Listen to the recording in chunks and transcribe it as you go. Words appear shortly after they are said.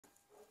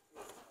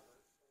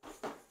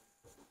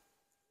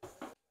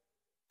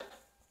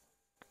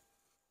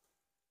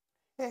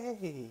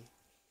Hey!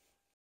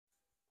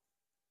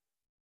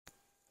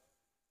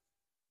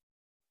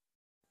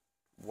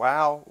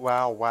 Wow,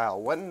 wow, wow.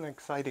 What an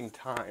exciting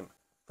time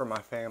for my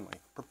family.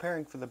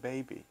 Preparing for the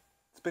baby.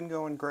 It's been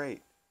going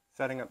great.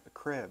 Setting up the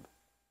crib.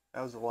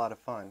 That was a lot of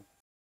fun.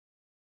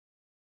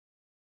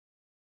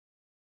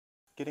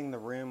 Getting the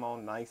room all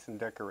nice and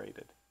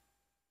decorated.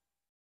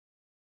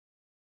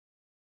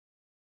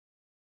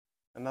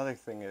 Another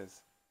thing is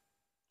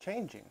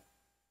changing.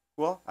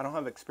 Well, I don't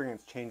have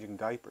experience changing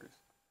diapers,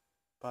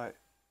 but it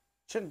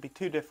shouldn't be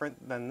too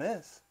different than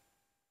this.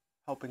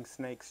 Helping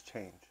snakes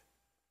change.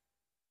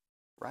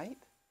 Right?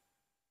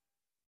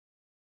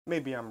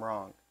 Maybe I'm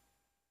wrong,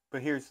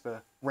 but here's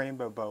the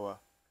rainbow boa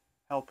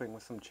helping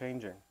with some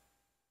changing.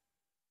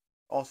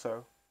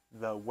 Also,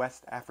 the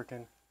West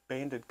African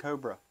banded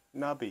cobra,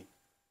 NwM-BeiBei.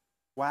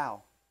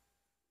 Wow.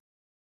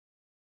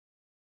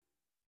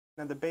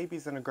 Now the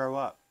baby's gonna grow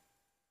up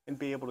and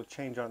be able to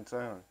change on its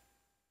own.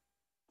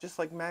 Just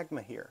like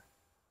Magma here.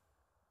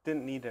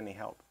 Didn't need any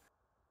help.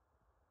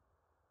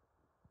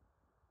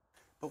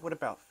 But what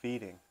about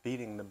feeding?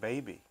 Feeding the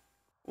baby.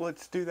 Well,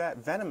 let's do that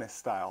venomous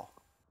style.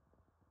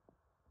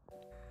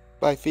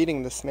 By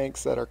feeding the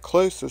snakes that are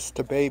closest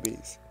to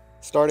babies,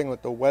 starting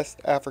with the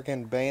West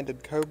African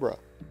banded cobra,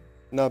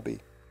 NwM-BeiBei.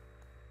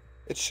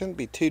 It shouldn't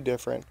be too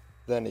different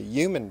than a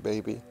human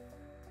baby,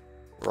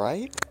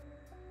 right?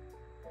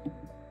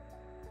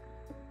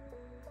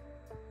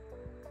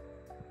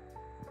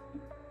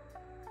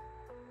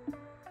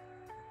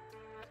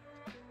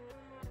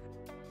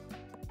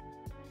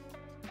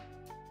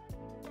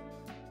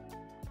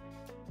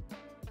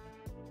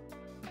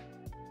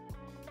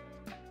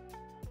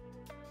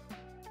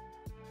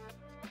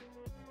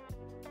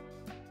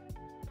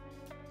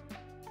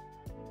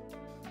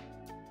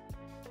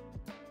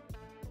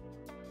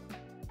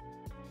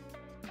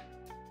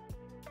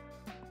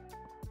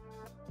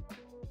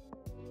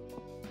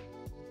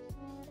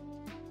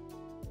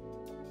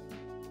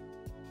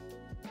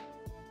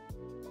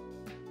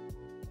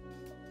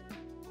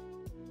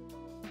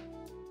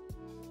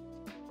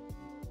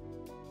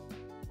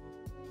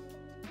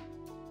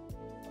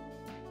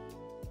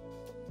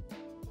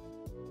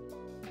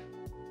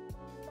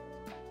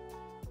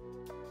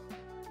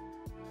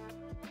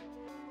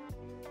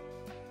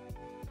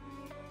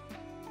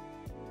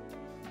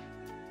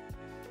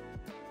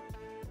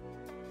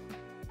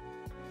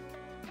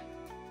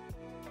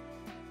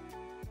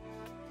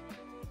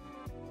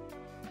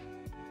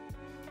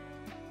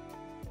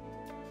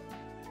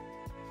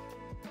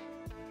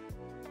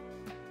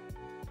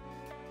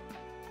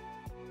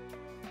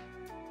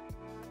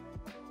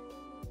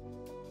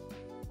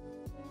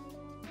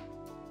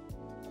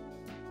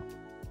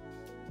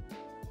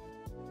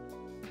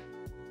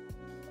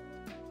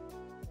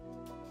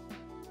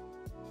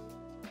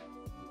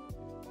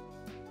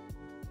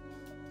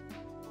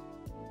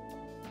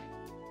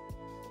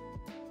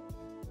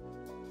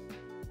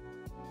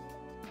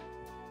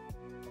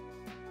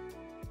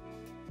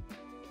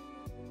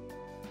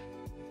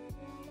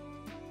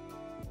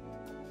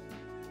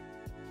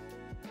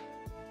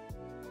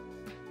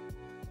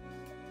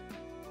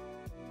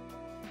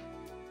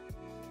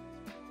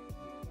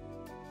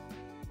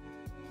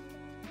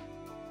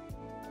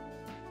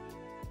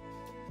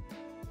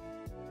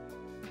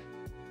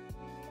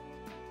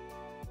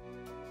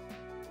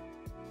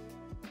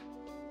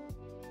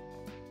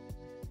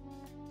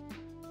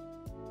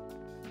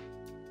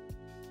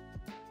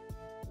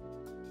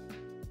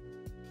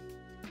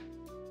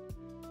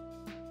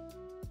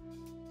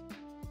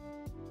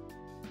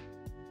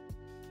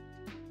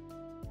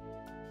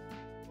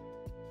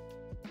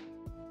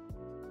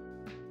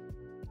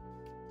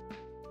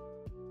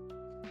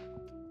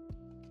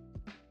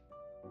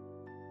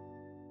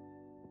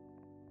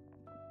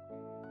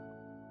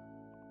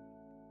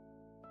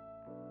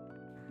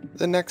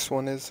 The next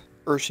one is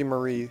Urshi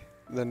Marie,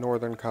 the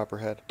northern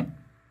copperhead.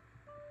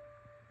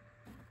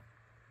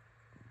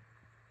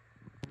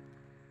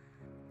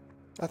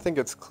 I think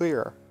it's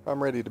clear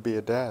I'm ready to be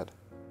a dad.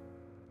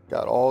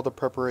 Got all the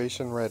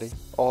preparation ready,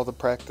 all the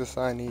practice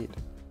I need.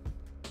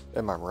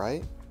 Am I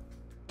right?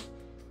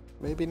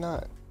 Maybe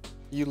not.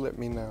 You let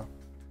me know.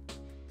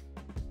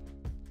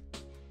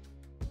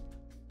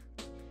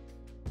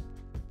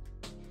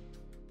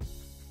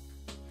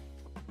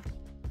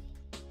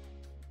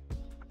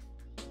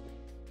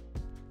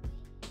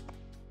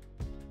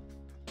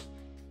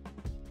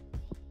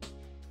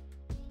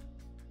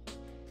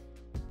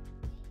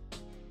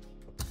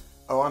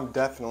 Oh, I'm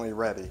definitely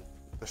ready.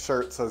 The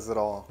shirt says it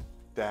all.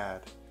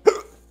 Dad.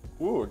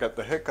 Ooh, I got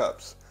the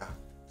hiccups.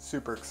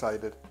 Super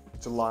excited.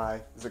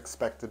 July is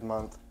expected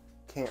month.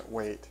 Can't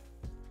wait.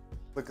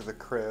 Look at the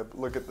crib.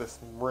 Look at this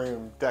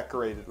room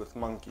decorated with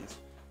monkeys.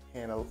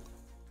 Hannah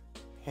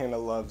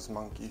loves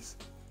monkeys.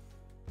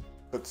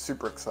 But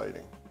super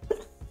exciting.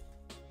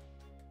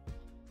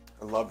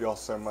 I love y'all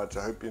so much.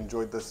 I hope you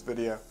enjoyed this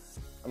video.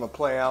 I'm gonna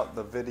play out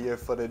the video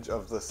footage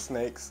of the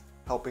snakes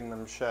helping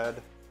them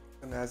shed.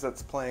 And as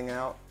that's playing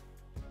out,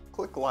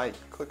 click like,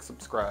 click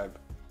subscribe.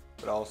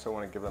 But I also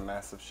want to give a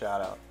massive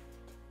shout out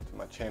to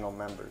my channel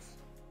members.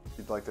 If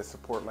you'd like to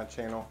support my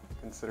channel,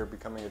 consider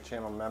becoming a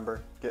channel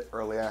member, get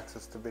early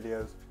access to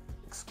videos,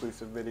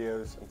 exclusive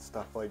videos, and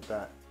stuff like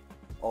that.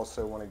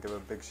 Also want to give a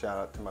big shout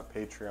out to my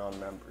Patreon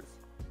members.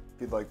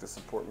 If you'd like to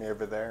support me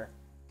over there,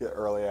 get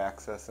early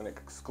access and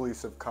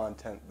exclusive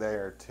content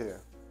there too.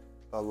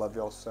 I love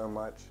y'all so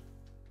much.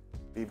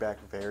 Be back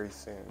very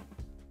soon.